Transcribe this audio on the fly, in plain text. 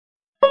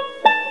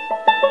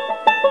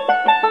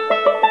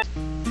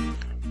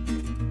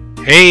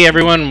Hey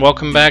everyone,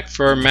 welcome back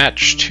for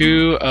match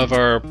 2 of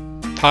our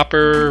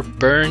Pauper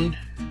burn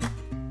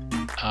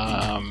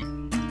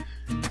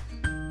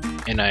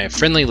in a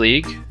friendly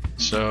league.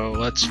 So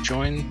let's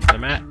join the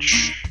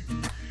match,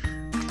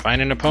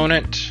 find an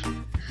opponent.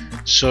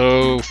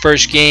 So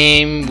first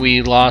game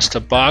we lost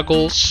to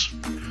Boggles,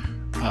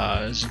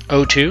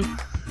 0-2.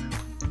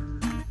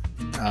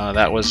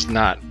 That was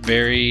not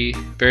very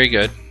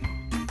good.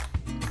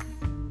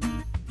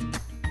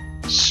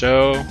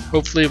 So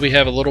hopefully we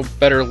have a little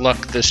better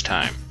luck this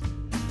time.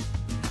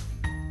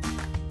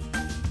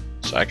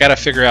 So I gotta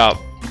figure out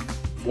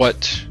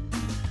what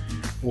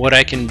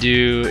I can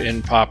do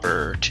in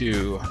Pauper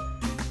to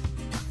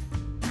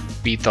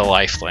beat the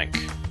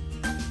lifelink.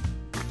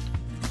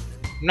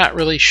 I'm not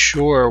really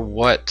sure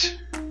what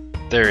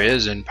there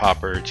is in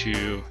Pauper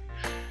to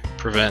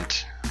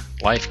prevent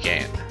life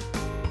gain.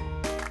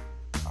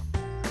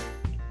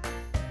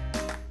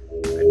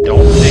 I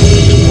don't think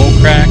skull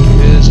crack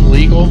is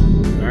legal.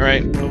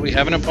 Alright, well, we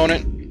have an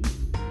opponent.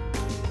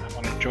 I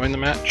want to join the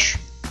match.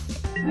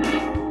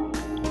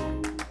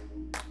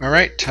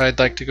 Alright, I'd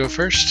like to go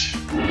first.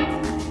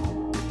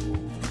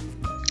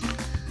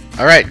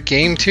 Alright,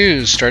 game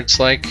 2 starts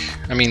like...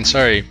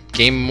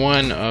 game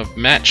 1 of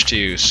match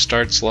 2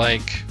 starts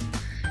like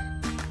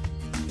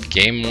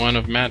game 1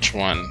 of match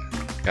 1.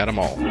 Got them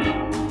all.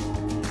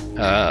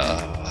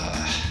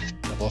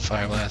 Double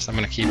fire blast. I'm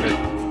going to keep it.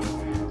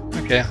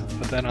 Okay, I'll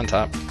put that on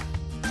top.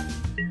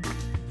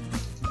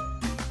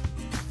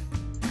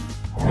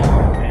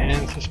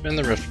 And suspend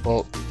the Rift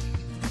Bolt.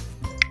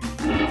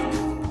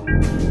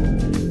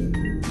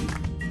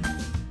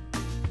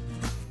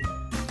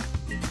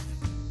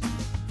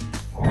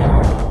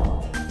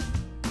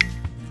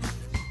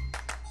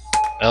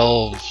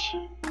 Elves.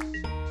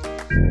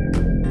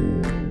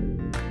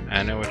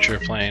 I know what you're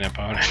playing,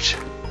 opponent.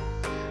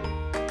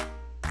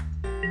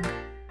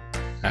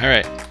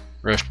 Alright,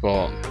 Rift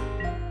Bolt.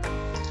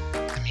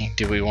 I mean,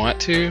 do we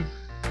want to?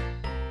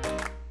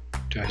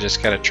 Do I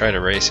just gotta try to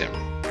race him?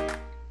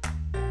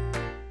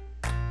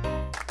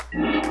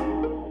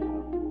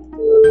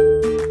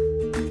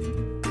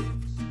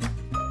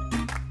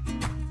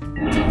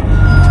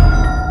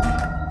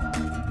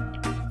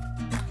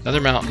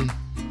 Another mountain.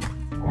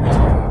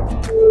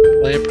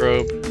 Play a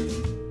probe.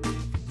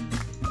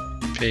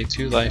 Pay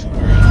 2 life for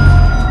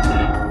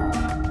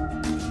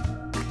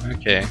it.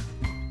 Okay.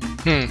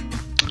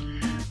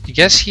 I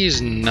guess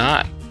he's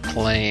not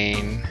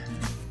playing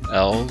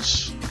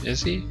elves,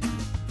 is he?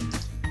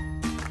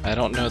 I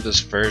don't know this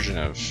version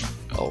of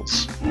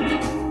elves.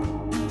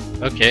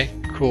 Okay,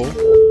 cool.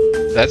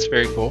 That's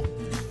very cool.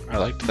 I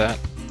liked that.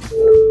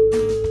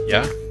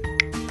 Yeah.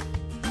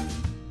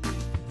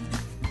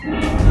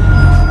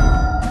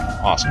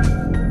 Awesome.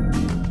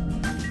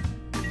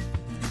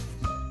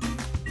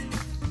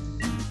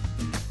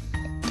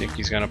 I think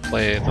he's gonna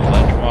play the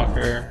Ledge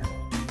Walker,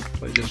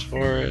 play this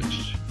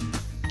Forest,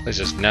 plays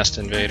this Nest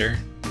Invader.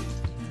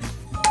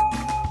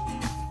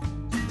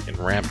 Can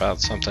ramp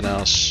out something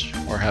else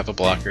or have a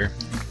blocker.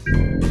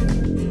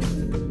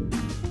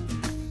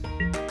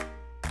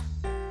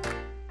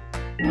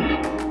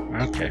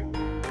 Okay,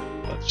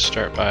 let's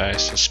start by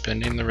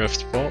suspending the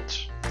Rift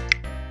Bolt.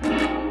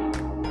 And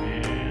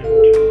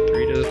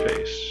 3 to the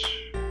face.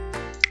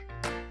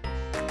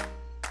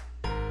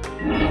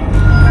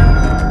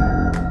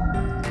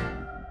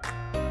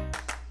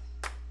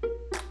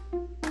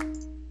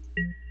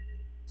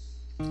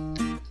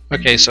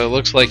 Okay, so it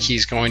looks like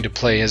he's going to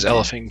play his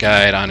Elephant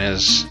Guide on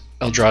his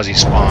Eldrazi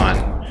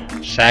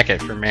spawn, sack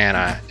it for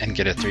mana, and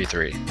get a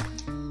 3/3.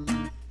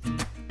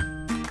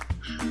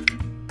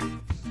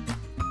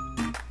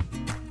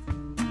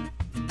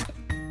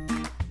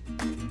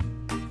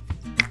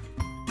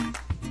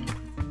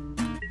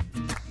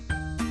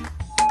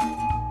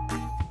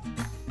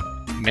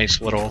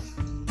 Nice little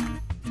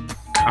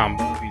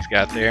combo he's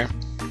got there.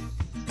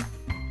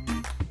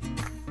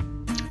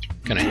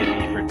 Gonna hit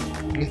me for...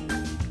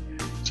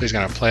 So he's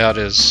gonna play out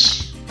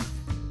his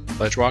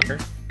Ledge Walker?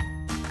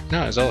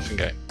 No, his Elephant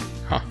Guide.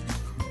 Huh.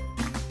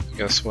 I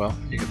guess, well,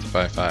 he gets a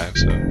 5/5,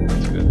 so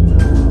that's good.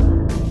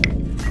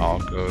 I'll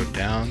go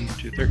down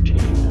to 13.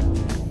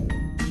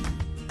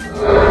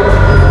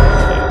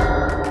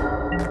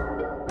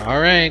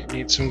 Alright,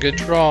 need some good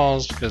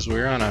draws because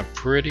we're on a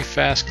pretty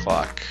fast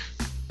clock.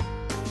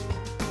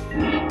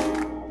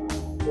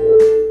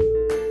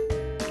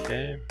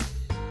 Okay.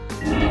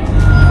 So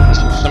this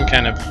was some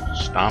kind of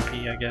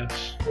stompy, I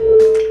guess.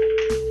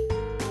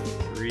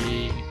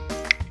 3.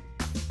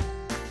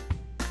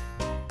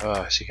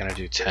 Oh, is he gonna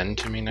do 10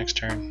 to me next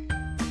turn?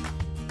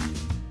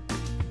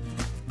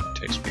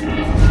 Takes me to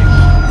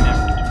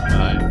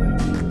 5.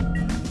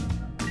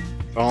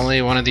 If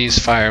only one of these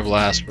Fire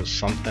Blasts was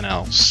something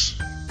else.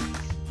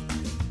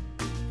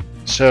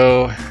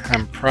 So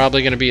I'm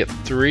probably gonna be at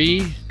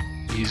 3.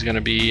 He's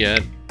gonna be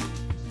at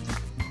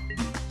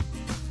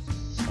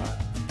 5.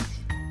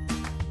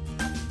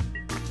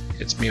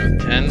 Hits me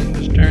with 10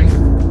 this turn.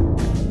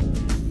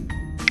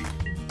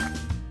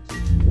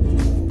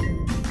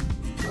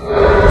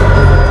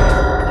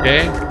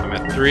 Okay, I'm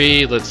at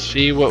 3. Let's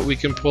see what we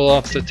can pull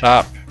off the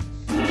top.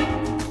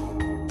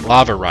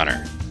 Lava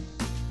Runner.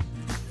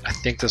 I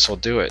think this will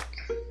do it.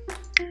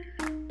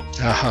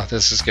 Oh,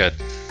 this is good.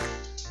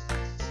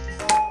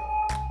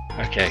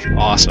 Okay,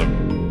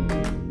 awesome.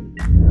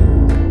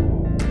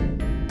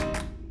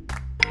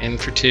 In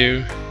for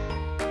 2.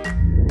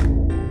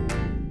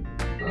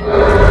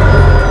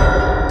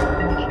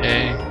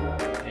 Okay,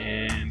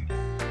 and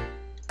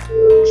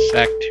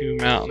sack 2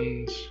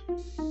 mountains.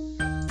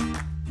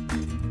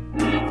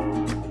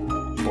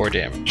 4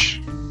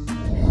 damage.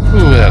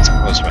 Ooh, that's a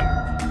close one.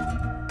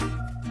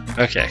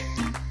 Okay.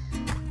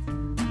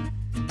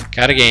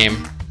 Got a game.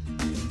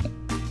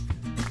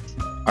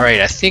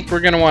 Alright, I think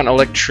we're going to want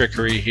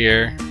Electricity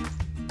here.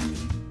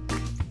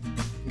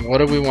 What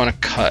do we want to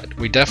cut?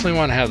 We definitely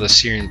want to have the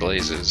Searing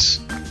Blazes.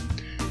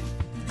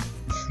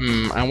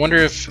 I wonder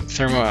if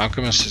Thermo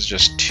Alchemist is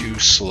just too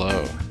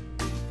slow.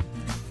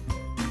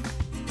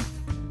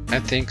 I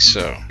think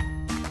so.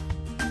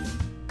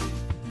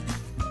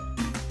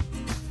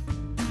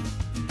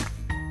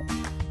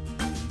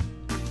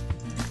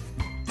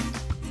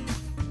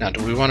 Now,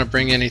 do we want to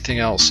bring anything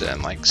else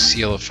in, like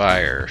Seal of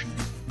Fire,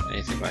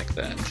 anything like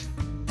that?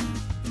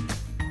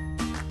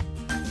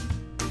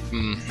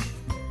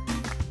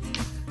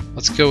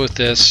 Let's go with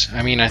this.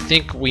 I mean, I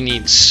think we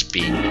need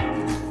speed.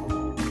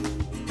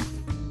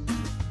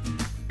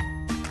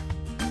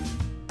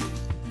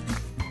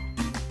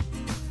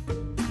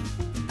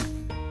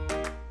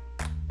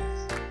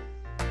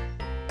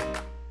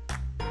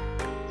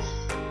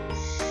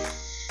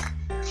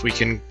 If we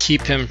can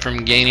keep him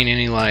from gaining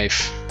any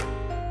life.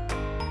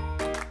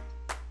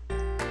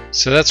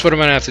 So that's what I'm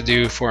going to have to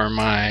do for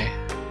my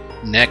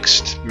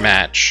next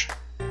match.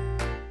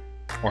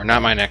 Or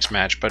not my next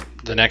match, but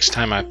the next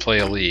time I play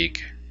a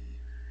league.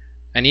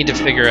 I need to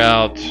figure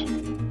out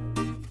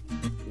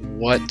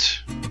what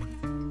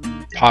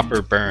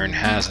Pauper Burn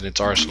has in its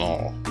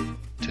arsenal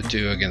to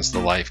do against the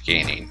life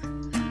gaining.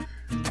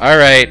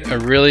 Alright, a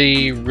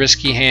really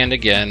risky hand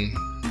again.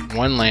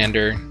 1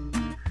 lander.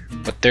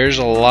 But there's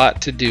a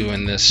lot to do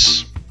in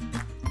this.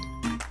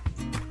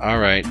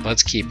 Alright,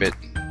 let's keep it.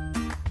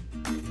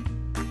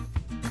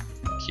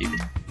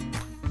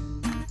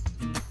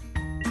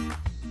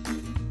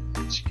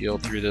 Let's heal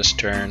through this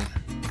turn.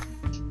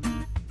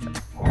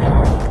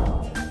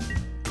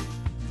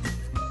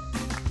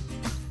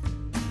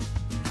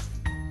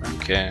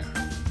 Okay.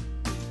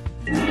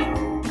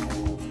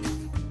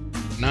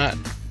 Not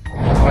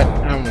what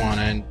I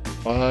wanted,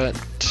 but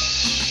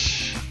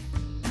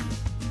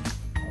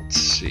let's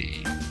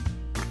see.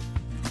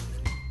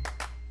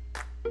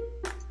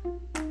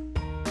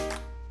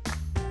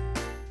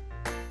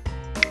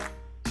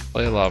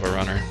 Play Lava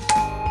Runner.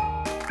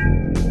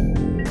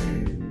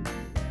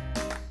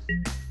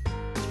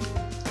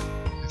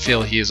 I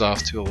feel he is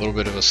off to a little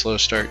bit of a slow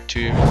start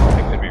too.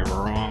 I could be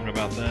wrong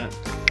about that.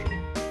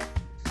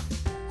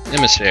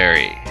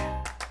 Emissary.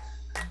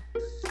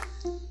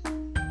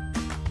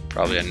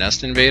 Probably a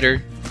Nest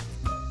Invader.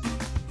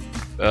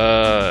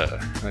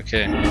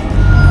 Okay.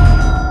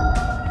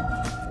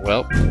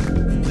 Well,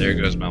 there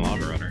goes my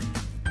Lava Runner.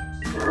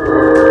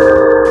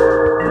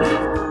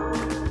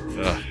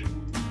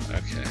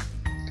 Okay.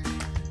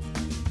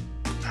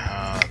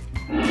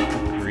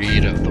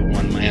 Greed of the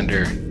 1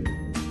 lander.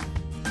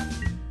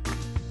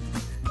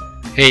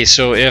 Hey,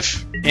 so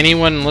if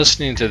anyone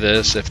listening to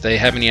this, if they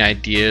have any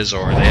ideas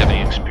or they have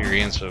any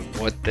experience of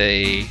what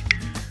they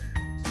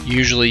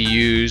usually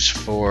use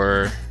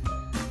for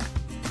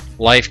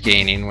life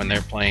gaining when they're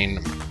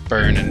playing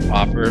Burn and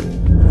Pauper,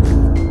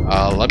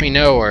 let me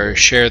know or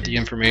share the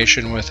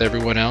information with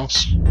everyone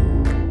else.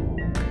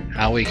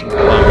 How we can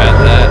combat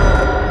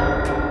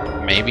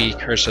that. Maybe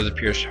Curse of the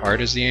Pierced Heart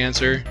is the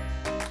answer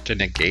to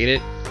negate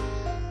it.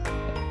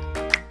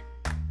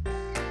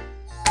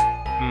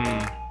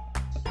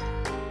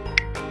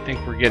 I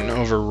think we're getting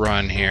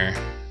overrun here.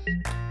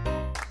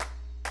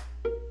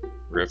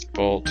 Rift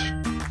Bolt.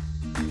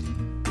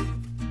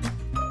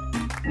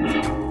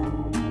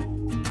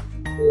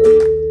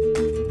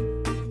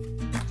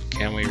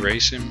 Can we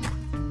race him?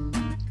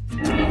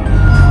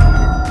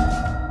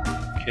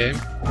 Okay.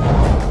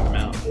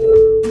 Mountain.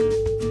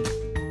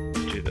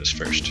 Let's do this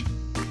first.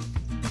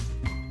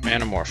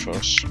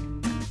 Manamorphose.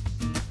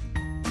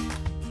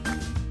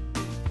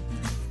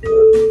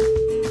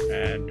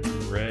 Add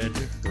red.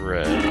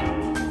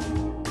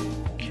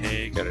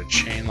 Okay, got a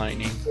Chain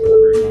Lightning.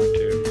 We're going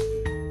to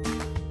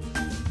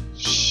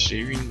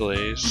Searing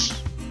Blaze.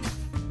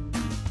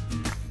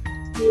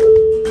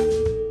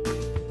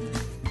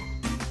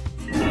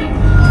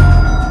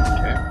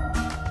 Okay.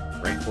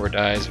 Rank 4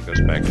 dies, it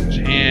goes back to his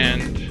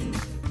hand.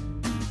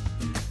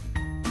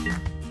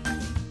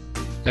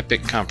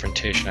 Epic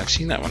Confrontation. I've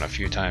seen that one a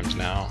few times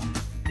now.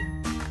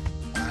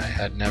 I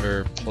had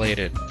never played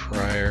it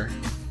prior.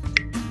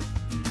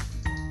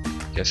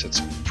 Guess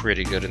it's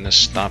pretty good in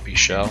this Stompy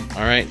Shell.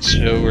 Alright,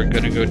 so we're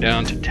gonna go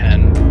down to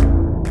 10.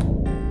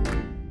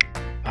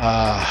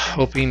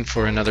 Hoping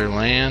for another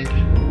land.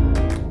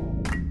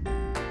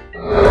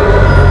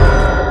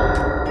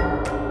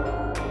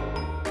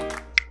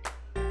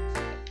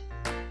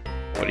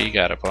 you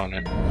got,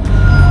 opponent?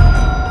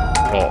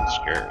 Bolt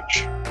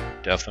Scourge.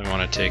 Definitely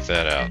want to take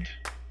that out.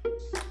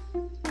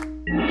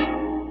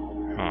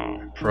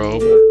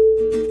 Probe.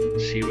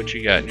 See what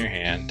you got in your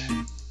hand.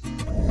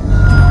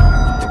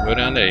 We'll go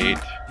down to 8.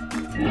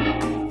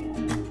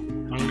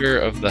 Hunger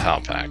of the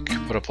Howlpack.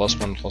 Put a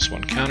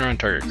 +1/+1 counter on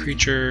target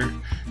creature.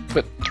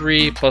 Put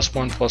 3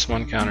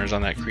 +1/+1 counters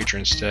on that creature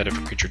instead if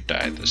a creature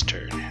died this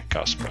turn.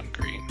 Cost 1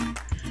 green.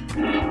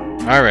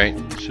 Alright,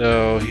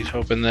 so he's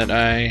hoping that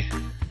I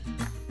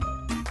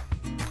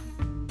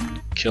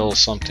kill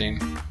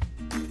something.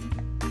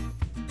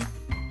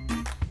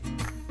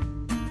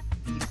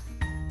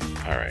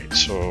 Alright,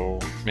 so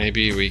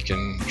maybe we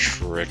can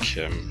trick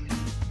him.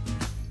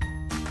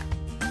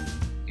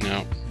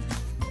 No.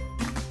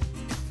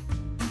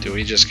 Do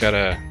we just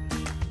gotta...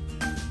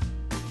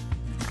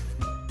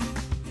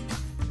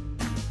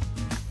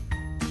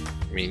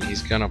 I mean,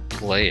 he's gonna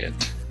play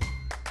it.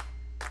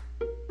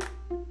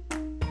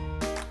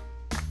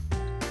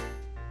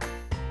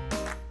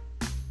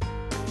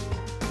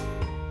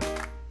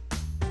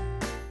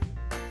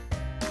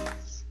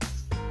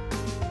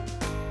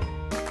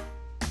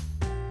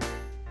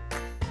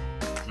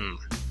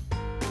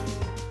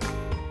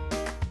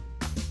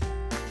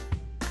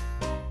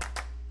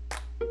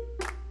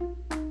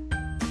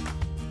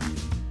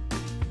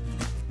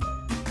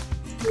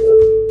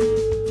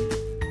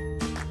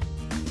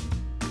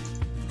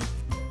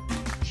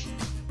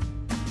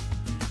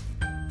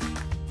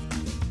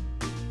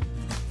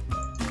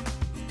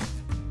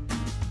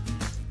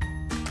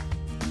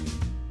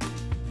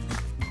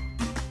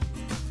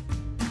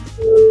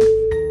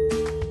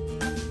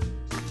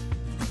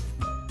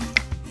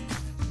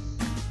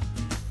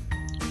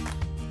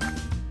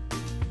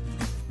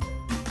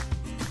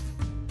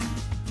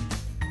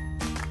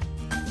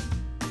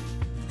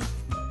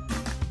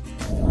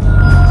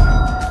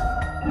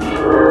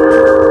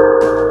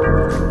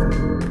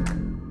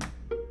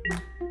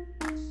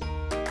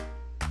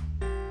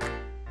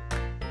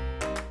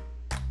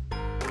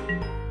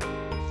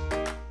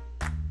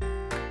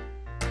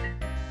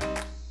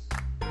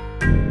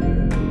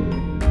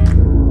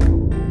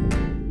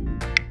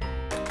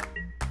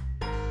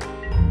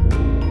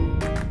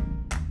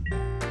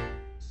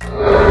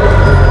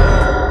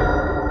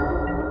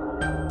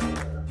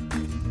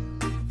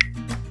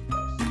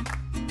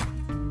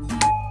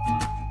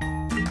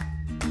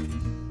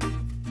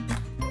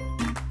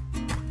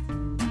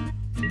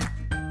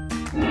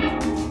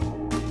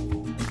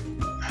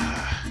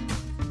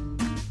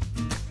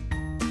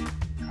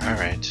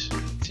 Alright, I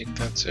think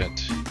that's it.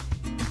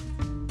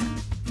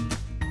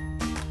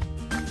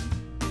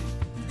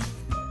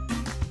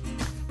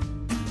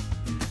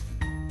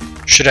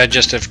 Should I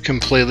just have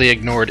completely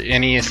ignored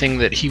anything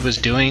that he was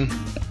doing?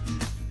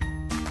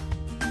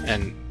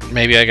 And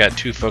maybe I got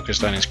too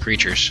focused on his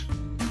creatures.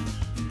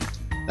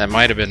 That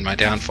might have been my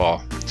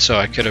downfall. So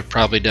I could have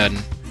probably done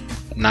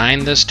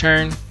 9 this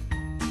turn.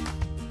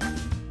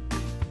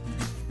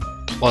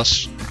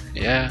 Plus,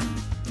 yeah.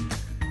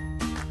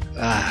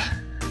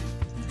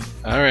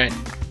 Alright.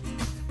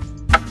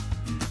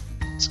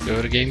 Let's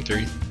go to game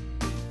 3.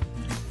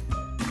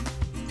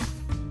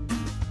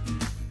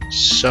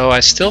 So I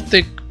still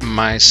think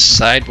my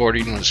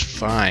sideboarding was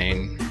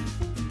fine.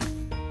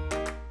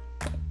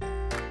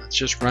 Let's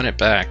just run it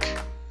back.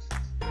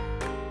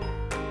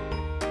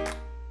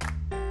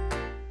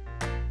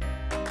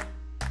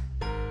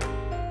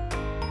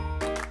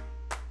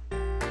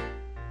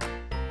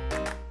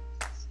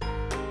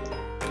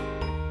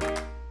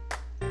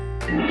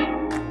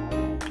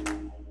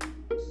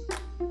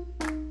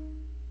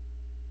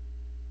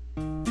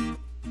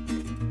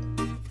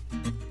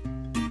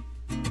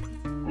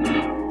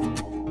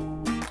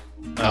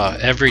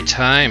 Every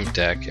time,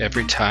 deck.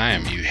 Every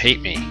time. You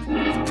hate me.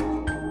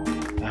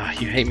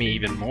 You hate me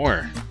even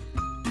more.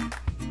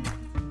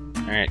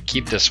 Alright,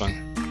 keep this one.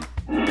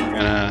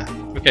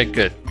 Okay,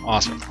 good.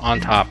 Awesome. On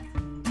top.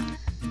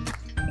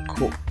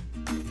 Cool.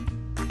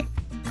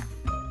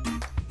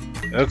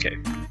 Okay.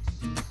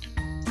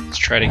 Let's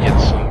try to get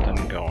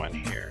something going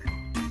here.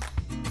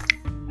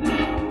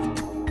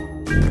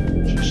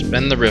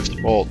 Spend the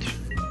Rift Bolt.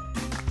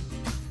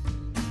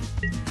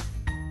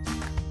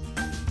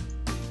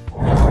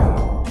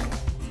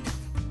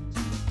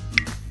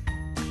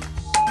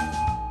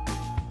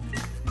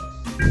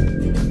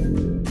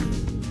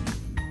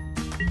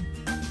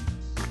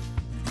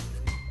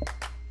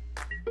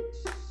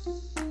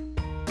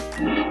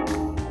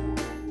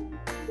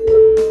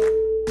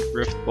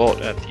 Rift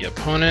Bolt at the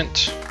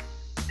opponent.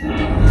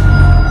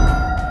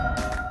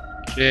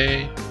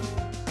 Okay.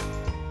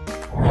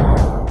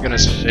 I'm gonna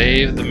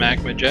save the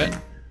Magma Jet.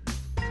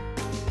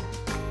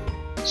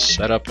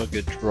 Set up a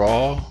good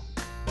draw.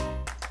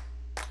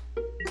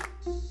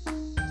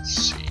 Let's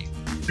see.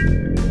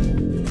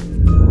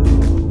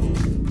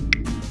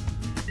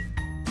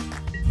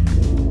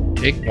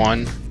 Take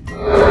 1.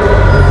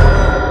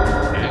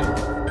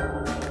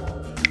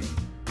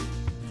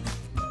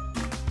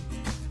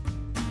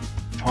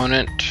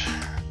 Opponent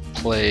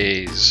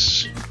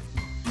plays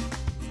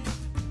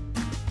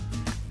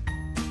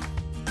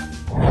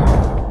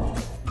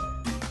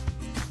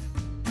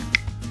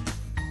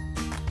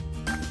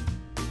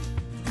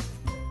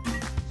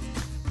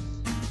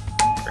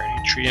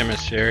tree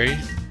emissary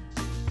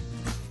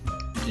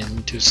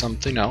into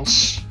something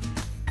else.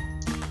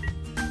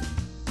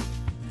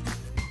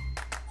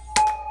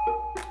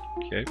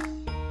 Okay.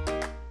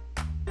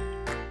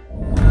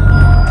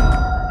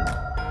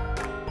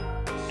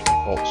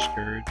 Bolt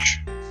Scourge.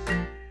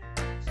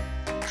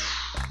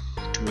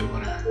 Do we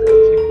want to? I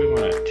think we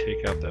want to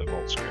take out that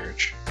Bolt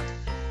Scourge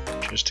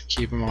just to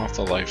keep him off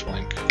the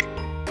lifelink.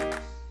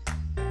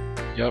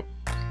 Yep.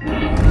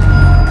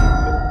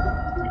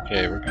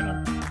 Okay, we're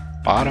gonna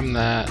bottom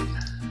that,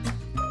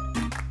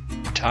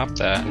 top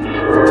that.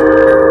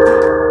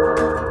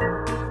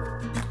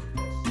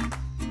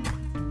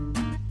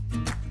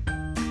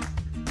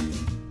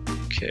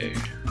 Okay.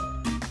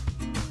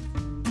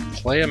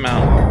 Play a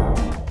mountain.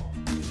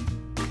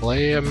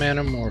 Play a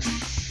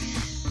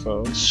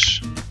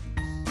Manamorphose.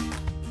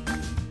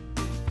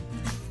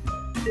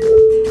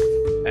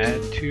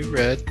 Add 2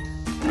 red.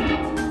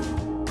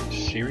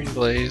 Searing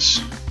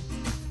Blaze.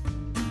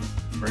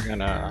 We're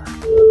gonna...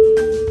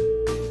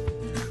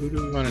 Who do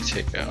we want to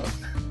take out?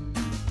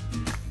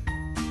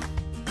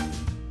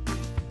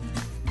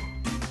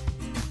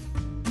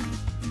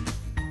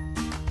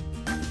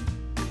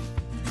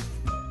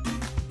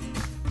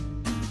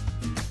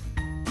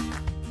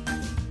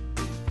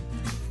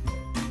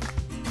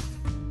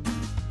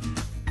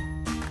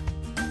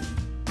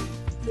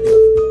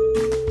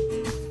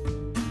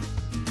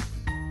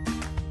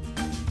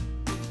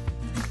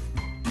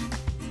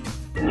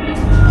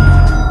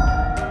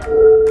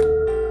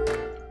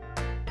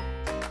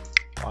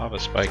 Lava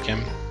Spike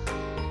him.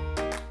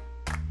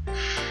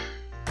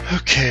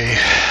 Okay,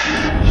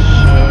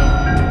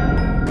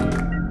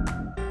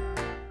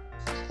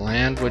 so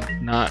land would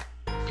not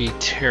be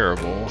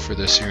terrible for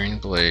the Searing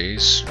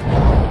Blaze.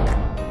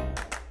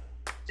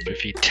 But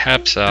if he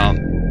taps out,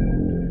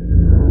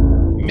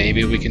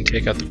 maybe we can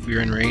take out the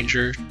Quirion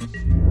Ranger.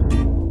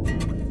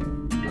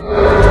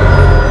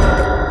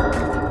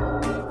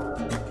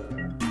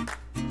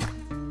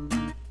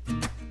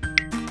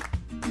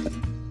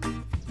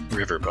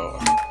 River Boa.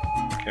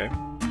 Okay.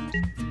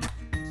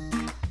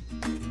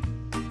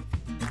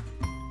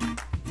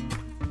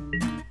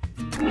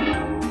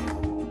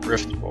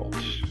 Rift Bolt.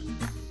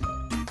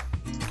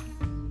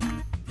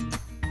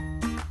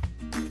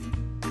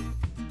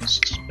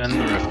 Suspend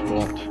the Rift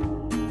Bolt.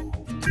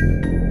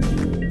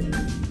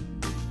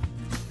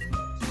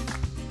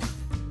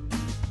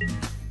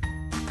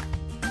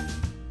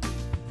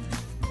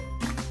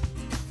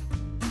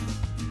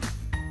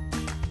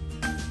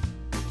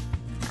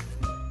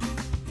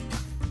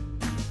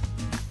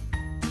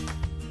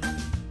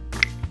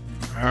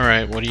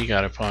 Alright, what do you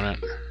got,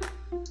 opponent?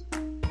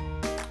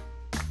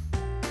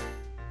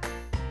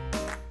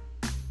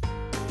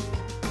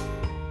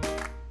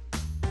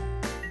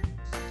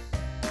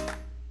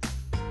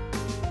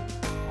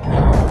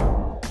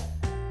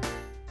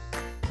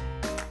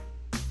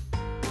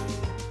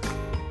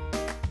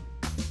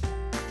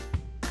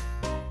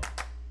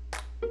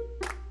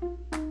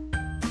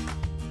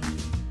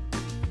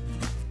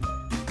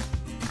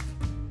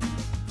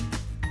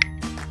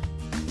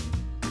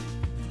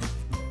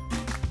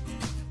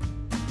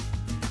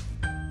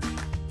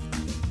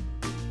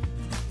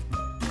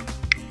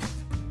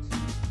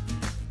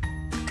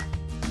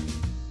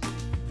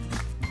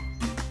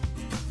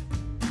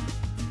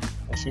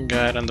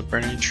 Guide on the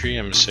Burning Tree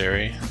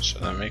Emissary, so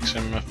that makes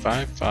him a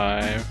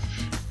 5/5.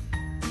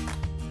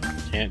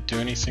 Can't do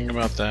anything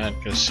about that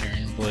because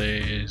Searing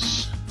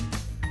Blaze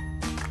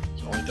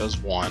only does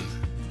 1.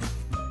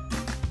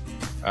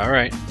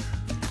 Alright.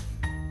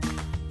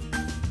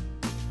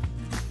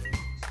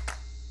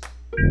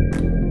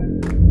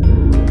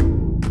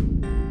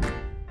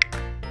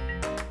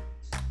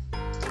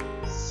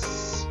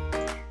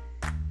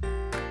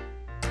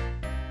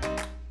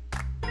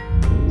 I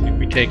think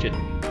we take it.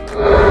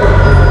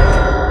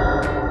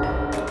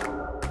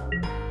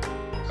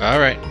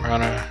 Alright, we're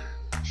on a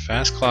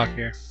fast clock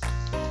here.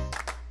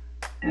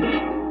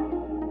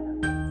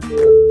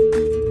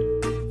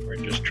 We're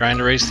just trying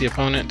to race the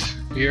opponent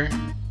here.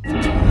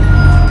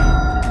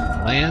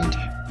 Land.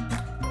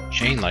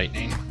 Chain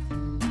Lightning.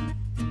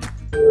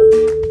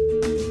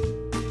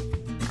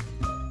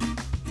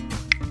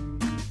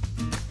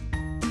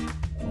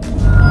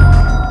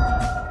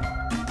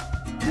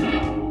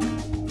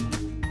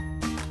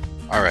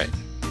 Alright,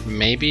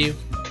 maybe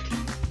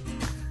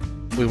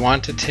we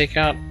want to take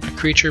out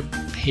creature.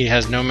 He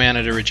has no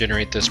mana to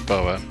regenerate this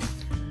boa.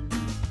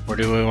 Or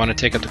do we want to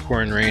take out the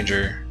Quirion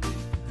Ranger?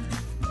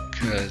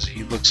 Because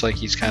he looks like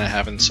he's kind of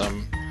having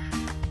some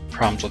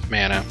problems with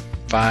mana.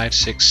 5,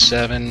 6,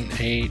 7,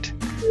 8.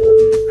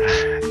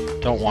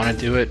 Don't want to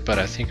do it, but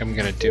I think I'm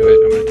going to do it.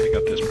 I'm going to take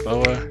out this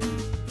boa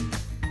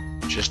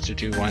just to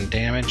do 1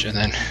 damage, and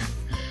then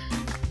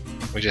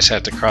we just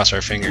have to cross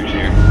our fingers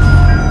here.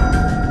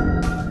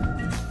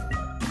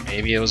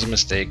 Maybe it was a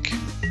mistake.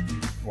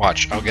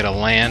 Watch, I'll get a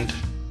land.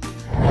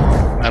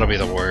 That'll be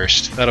the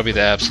worst. That'll be the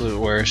absolute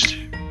worst.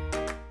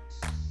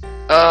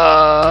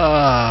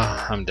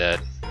 I'm dead.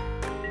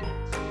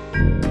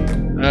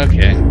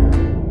 Okay.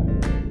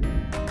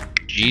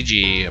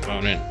 GG,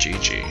 opponent,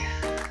 GG.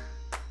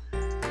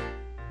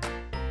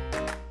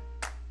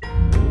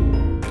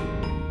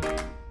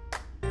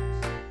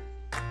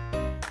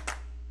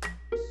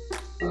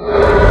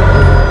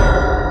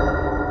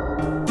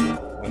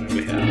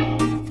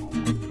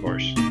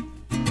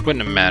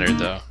 Wouldn't have mattered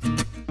though.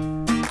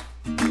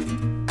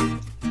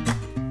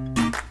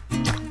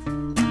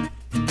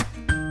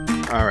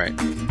 Alright.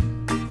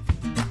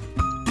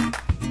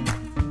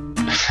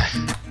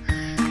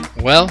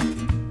 Well,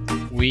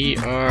 we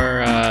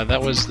are, that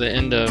was the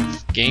end of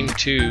game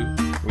 2.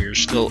 We're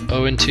still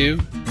 0-2.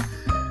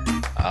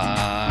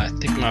 I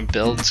think my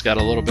build's got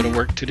a little bit of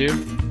work to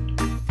do.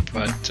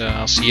 But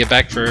I'll see you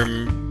back for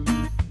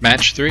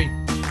match 3.